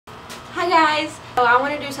Hi guys! So I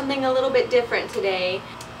want to do something a little bit different today.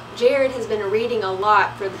 Jared has been reading a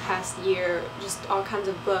lot for the past year, just all kinds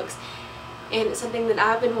of books, and it's something that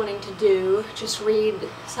I've been wanting to do, just read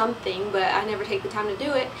something, but I never take the time to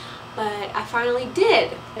do it, but I finally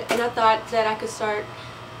did. And I thought that I could start,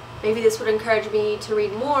 maybe this would encourage me to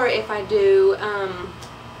read more if I do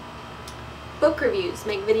book reviews,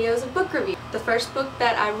 make videos of book reviews. The first book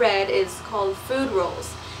that I read is called Food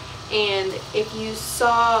Rules. And if you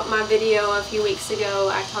saw my video a few weeks ago,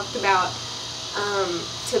 I talked about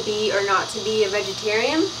to be or not to be a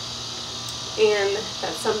vegetarian, and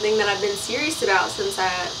that's something that I've been serious about since I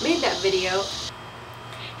made that video.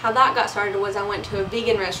 How that got started was I went to a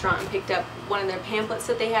vegan restaurant and picked up one of their pamphlets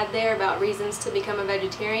that they had there about reasons to become a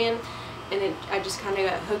vegetarian, and I just kind of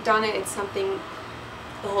got hooked on it. It's something,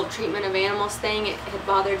 the whole treatment of animals thing, it had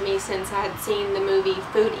bothered me since I had seen the movie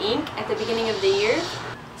Food Inc. at the beginning of the year.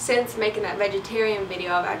 Since making that vegetarian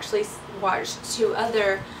video, I've actually watched 2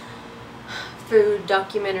 other food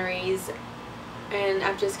documentaries, and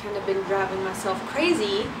I've just kind of been driving myself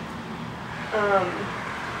crazy.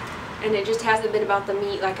 And it just hasn't been about the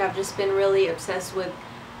meat. Like, I've just been really obsessed with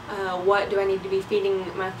what do I need to be feeding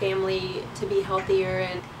my family to be healthier,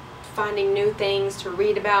 and finding new things to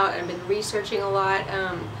read about. I've been researching a lot.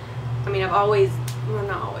 I mean, I've always, well,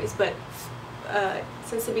 not always, but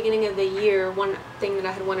since the beginning of the year, one thing that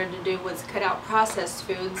I had wanted to do was cut out processed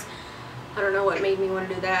foods. I don't know what made me want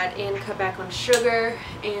to do that, and cut back on sugar,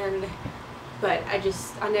 but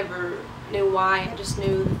I never knew why. I just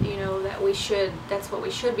knew, you know, that that's what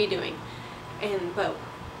we should be doing. But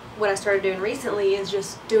what I started doing recently is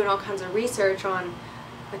just doing all kinds of research on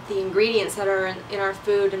like the ingredients that are in our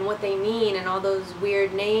food and what they mean, and all those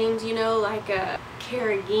weird names, you know, like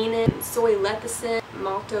carrageenan, soy lecithin,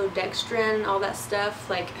 maltodextrin, all that stuff.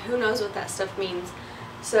 Like, who knows what that stuff means?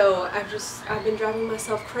 So I've been driving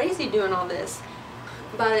myself crazy doing all this.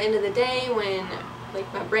 By the end of the day, when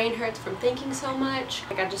like my brain hurts from thinking so much,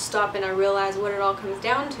 like, I just stop and I realize what it all comes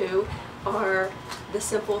down to are the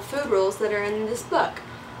simple food rules that are in this book.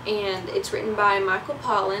 And it's written by Michael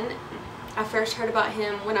Pollan. I first heard about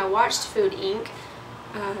him when I watched Food Inc.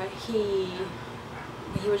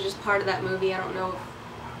 He was just part of that movie. I don't know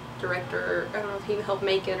if director, I don't know if he helped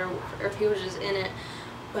make it or if he was just in it.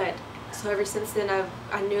 But so ever since then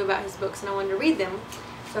I knew about his books and I wanted to read them.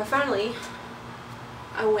 So finally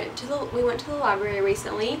we went to the library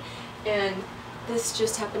recently, and this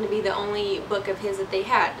just happened to be the only book of his that they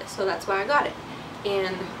had, so that's why I got it.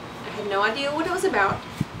 And I had no idea what it was about,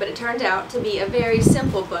 but it turned out to be a very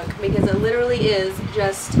simple book, because it literally is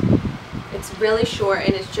just, it's really short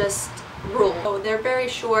and it's just rules. So they're very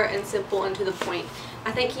short and simple and to the point.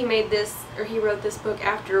 I think he made this, or he wrote this book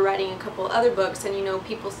after writing a couple other books, and you know,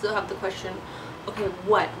 people still have the question, okay,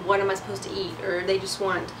 what am I supposed to eat? Or they just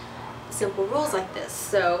want simple rules like this.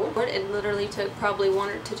 So it literally took probably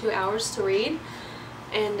 1 to 2 hours to read,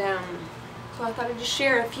 and so I thought I'd just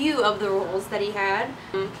share a few of the rules that he had.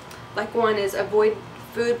 Like, one is avoid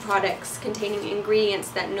food products containing ingredients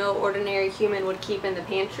that no ordinary human would keep in the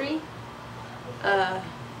pantry.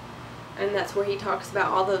 And that's where he talks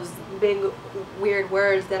about all those big weird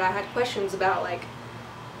words that I had questions about, like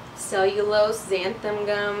cellulose, xanthan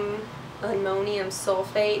gum, ammonium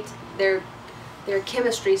sulfate. They're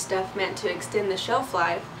chemistry stuff meant to extend the shelf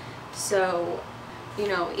life. So, you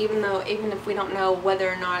know, even if we don't know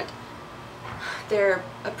whether or not they're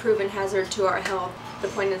a proven hazard to our health, the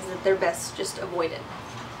point is that they're best just avoided.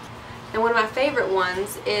 And one of my favorite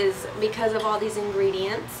ones is, because of all these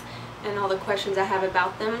ingredients and all the questions I have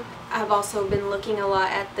about them, I've also been looking a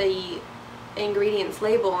lot at the ingredients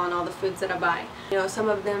label on all the foods that I buy. You know, some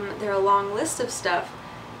of them, they're a long list of stuff,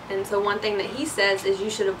 and so one thing that he says is you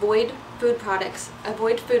should avoid food products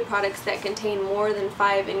that contain more than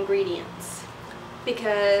 5 ingredients,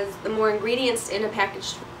 because the more ingredients in a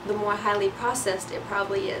package, the more highly processed it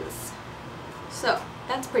probably is. So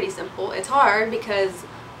that's pretty simple. It's hard because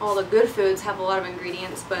all the good foods have a lot of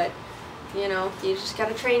ingredients, but you know, you just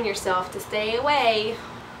gotta train yourself to stay away.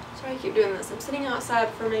 Sorry I keep doing this. I'm sitting outside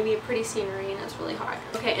for maybe a pretty scenery and it's really hot.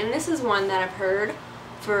 Okay, and this is one that I've heard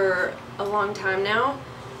for a long time now.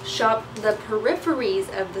 Shop the peripheries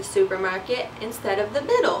of the supermarket instead of the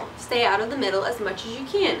middle. Stay out of the middle as much as you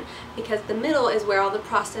can, because the middle is where all the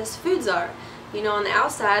processed foods are. You know, on the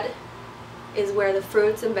outside is where the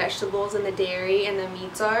fruits and vegetables and the dairy and the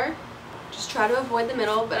meats are. Just try to avoid the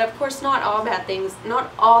middle, but of course not all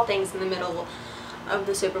things in the middle of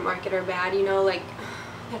the supermarket are bad. You know, like,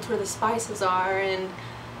 that's where the spices are, and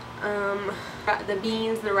the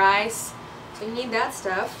beans, the rice, so you need that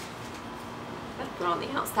stuff. That's put on the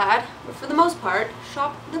outside, but for the most part,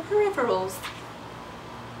 shop the peripherals.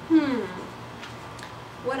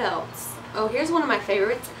 What else? Oh, here's one of my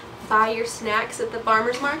favorites. Buy your snacks at the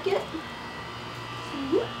farmer's market.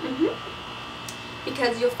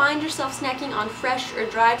 Because you'll find yourself snacking on fresh or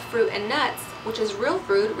dried fruit and nuts, which is real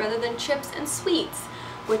food, rather than chips and sweets.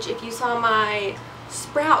 Which, if you saw my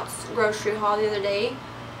Sprouts grocery haul the other day,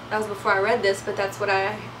 that was before I read this, but that's what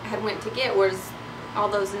I had went to get, was all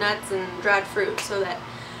those nuts and dried fruit, so that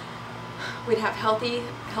we'd have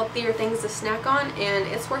healthier things to snack on. And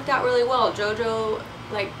it's worked out really well. Jojo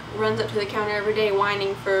like runs up to the counter every day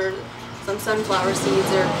whining for some sunflower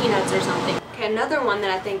seeds or peanuts or something. Okay, another one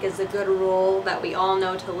that I think is a good rule that we all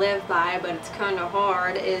know to live by, but it's kind of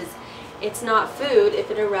hard, is it's not food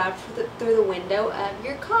if it arrives through the window of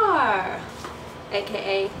your car.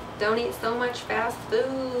 AKA, don't eat so much fast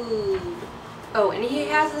food. Oh, and he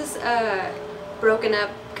has this broken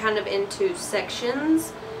up kind of into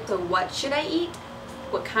sections. So what should I eat?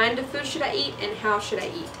 What kind of food should I eat? And how should I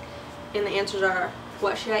eat? And the answers are,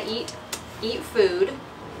 what should I eat? Eat food.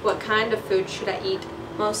 What kind of food should I eat?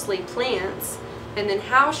 Mostly plants. And then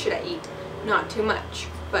how should I eat? Not too much.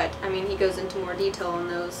 But, I mean, he goes into more detail on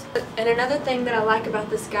those. And another thing that I like about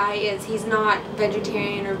this guy is he's not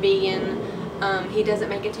vegetarian or vegan. He doesn't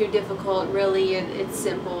make it too difficult, really. It's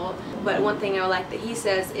simple. But one thing I like that he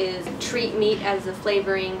says is treat meat as a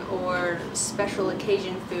flavoring or special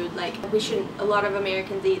occasion food. Like, a lot of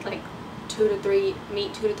Americans eat like 2 to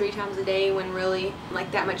 3 times a day, when really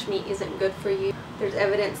like that much meat isn't good for you. There's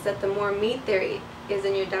evidence that the more meat there is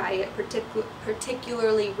in your diet,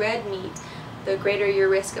 particularly red meat, the greater your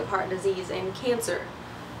risk of heart disease and cancer.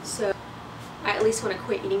 So I at least want to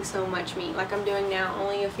quit eating so much meat like I'm doing now,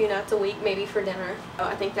 only a few nights a week, maybe for dinner. So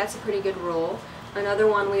I think that's a pretty good rule. Another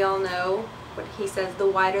one we all know, what he says, the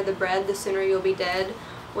whiter the bread, the sooner you'll be dead.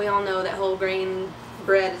 We all know that whole grain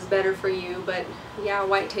bread is better for you, but yeah,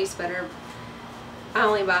 white tastes better. I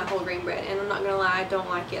only buy whole grain bread, and I'm not gonna lie, I don't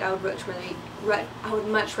like it. I would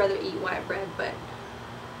much rather eat white bread, but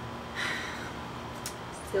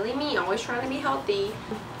silly me, always trying to be healthy.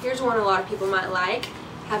 Here's one a lot of people might like.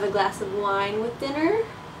 Have a glass of wine with dinner.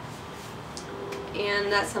 And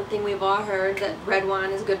that's something we've all heard, that red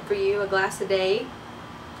wine is good for you. A glass a day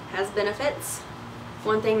has benefits.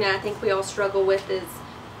 One thing that I think we all struggle with is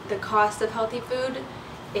the cost of healthy food.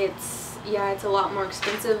 It's a lot more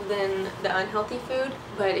expensive than the unhealthy food,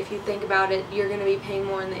 but if you think about it, you're going to be paying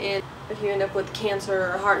more in the end if you end up with cancer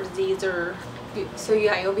or heart disease, so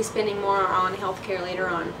yeah, you'll be spending more on healthcare later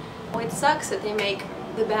on. It sucks that they make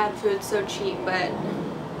the bad food so cheap, but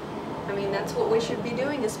I mean, that's what we should be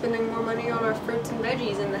doing, is spending more money on our fruits and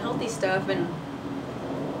veggies and the healthy stuff, and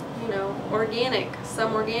you know,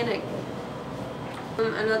 some organic.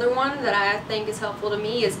 Another one that I think is helpful to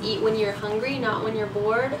me is eat when you're hungry, not when you're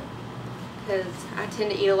bored, because I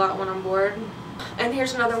tend to eat a lot when I'm bored. And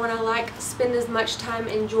here's another one I like: spend as much time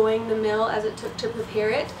enjoying the meal as it took to prepare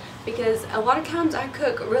it, because a lot of times I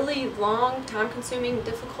cook really long, time-consuming,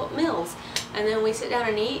 difficult meals, and then we sit down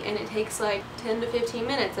and eat, and it takes like 10 to 15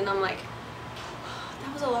 minutes, and I'm like, oh,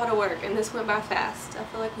 that was a lot of work, and this went by fast. I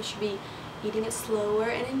feel like we should be eating it slower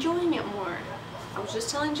and enjoying it more. I was just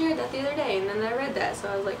telling Jared that the other day, and then I read that, so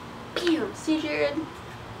I was like, bam, see, Jared?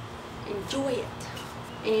 Enjoy it.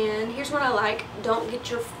 And here's one I like: don't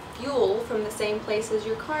get your fuel from the same place as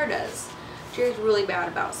your car does. Jared's really bad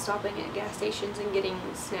about stopping at gas stations and getting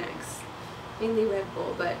snacks, mainly Red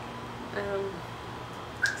Bull, but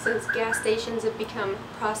since gas stations have become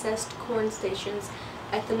processed corn stations,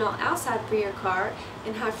 ethanol outside for your car,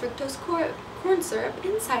 and high fructose corn syrup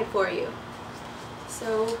inside for you.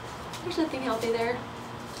 So there's nothing healthy there.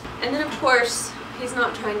 And then of course, he's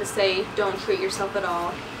not trying to say don't treat yourself at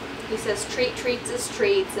all. He says treat treats as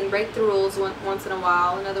treats and break the rules once in a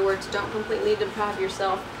while. In other words, don't completely deprive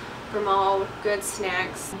yourself from all good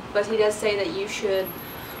snacks. But he does say that you should,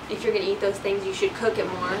 if you're going to eat those things, you should cook it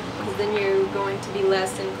more, because then you're going to be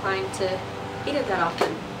less inclined to eat it that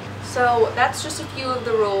often. So that's just a few of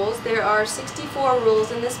the rules. There are 64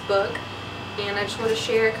 rules in this book, and I just want to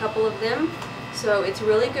share a couple of them. So it's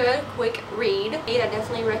really good, quick read. I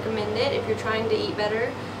definitely recommend it if you're trying to eat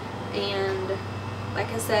better. And like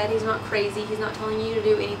I said, he's not crazy. He's not telling you to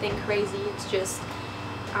do anything crazy. It's just,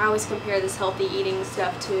 I always compare this healthy eating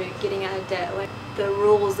stuff to getting out of debt. Like, the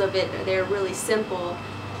rules of it, they're really simple,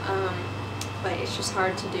 but it's just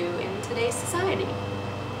hard to do in today's society,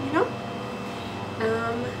 you know?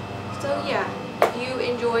 So yeah, if you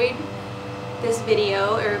enjoyed this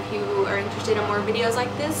video, or if you are interested in more videos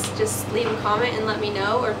like this, just leave a comment and let me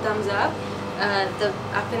know, or thumbs up.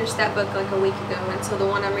 I finished that book like a week ago, and so the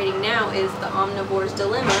one I'm reading now is The Omnivore's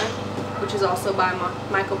Dilemma, which is also by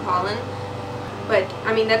Michael Pollan. But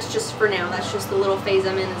I mean, that's just for now. That's just the little phase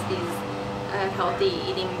I'm in, is these healthy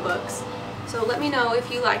eating books. So let me know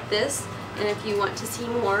if you like this, and if you want to see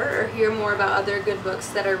more or hear more about other good books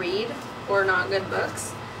that I read, or not good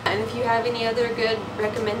books. And if you have any other good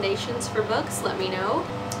recommendations for books, let me know.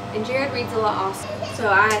 And Jared reads a lot also. So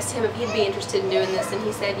I asked him if he'd be interested in doing this, and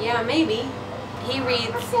he said, yeah, maybe. He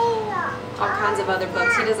reads all kinds of other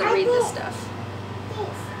books. He doesn't read this stuff.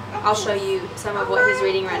 I'll show you some of what he's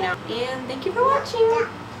reading right now. And thank you for watching.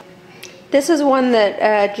 This is one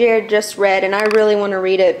that Jared just read, and I really want to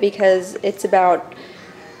read it because it's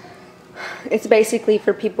basically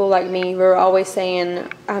for people like me who are always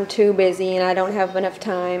saying I'm too busy and I don't have enough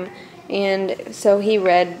time. And so he's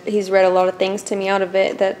read a lot of things to me out of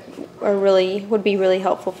it that would be really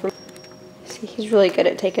helpful for me. See, he's really good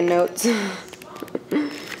at taking notes.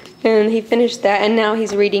 And he finished that, and now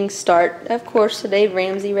he's reading Start, of course, the Dave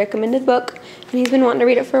Ramsey recommended book, and he's been wanting to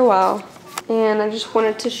read it for a while. And I just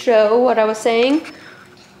wanted to show what I was saying.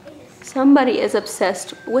 Somebody is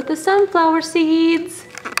obsessed with the sunflower seeds.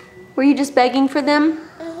 Were you just begging for them?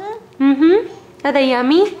 Mm-hmm. Are they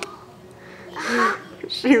yummy?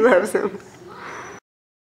 She loves them.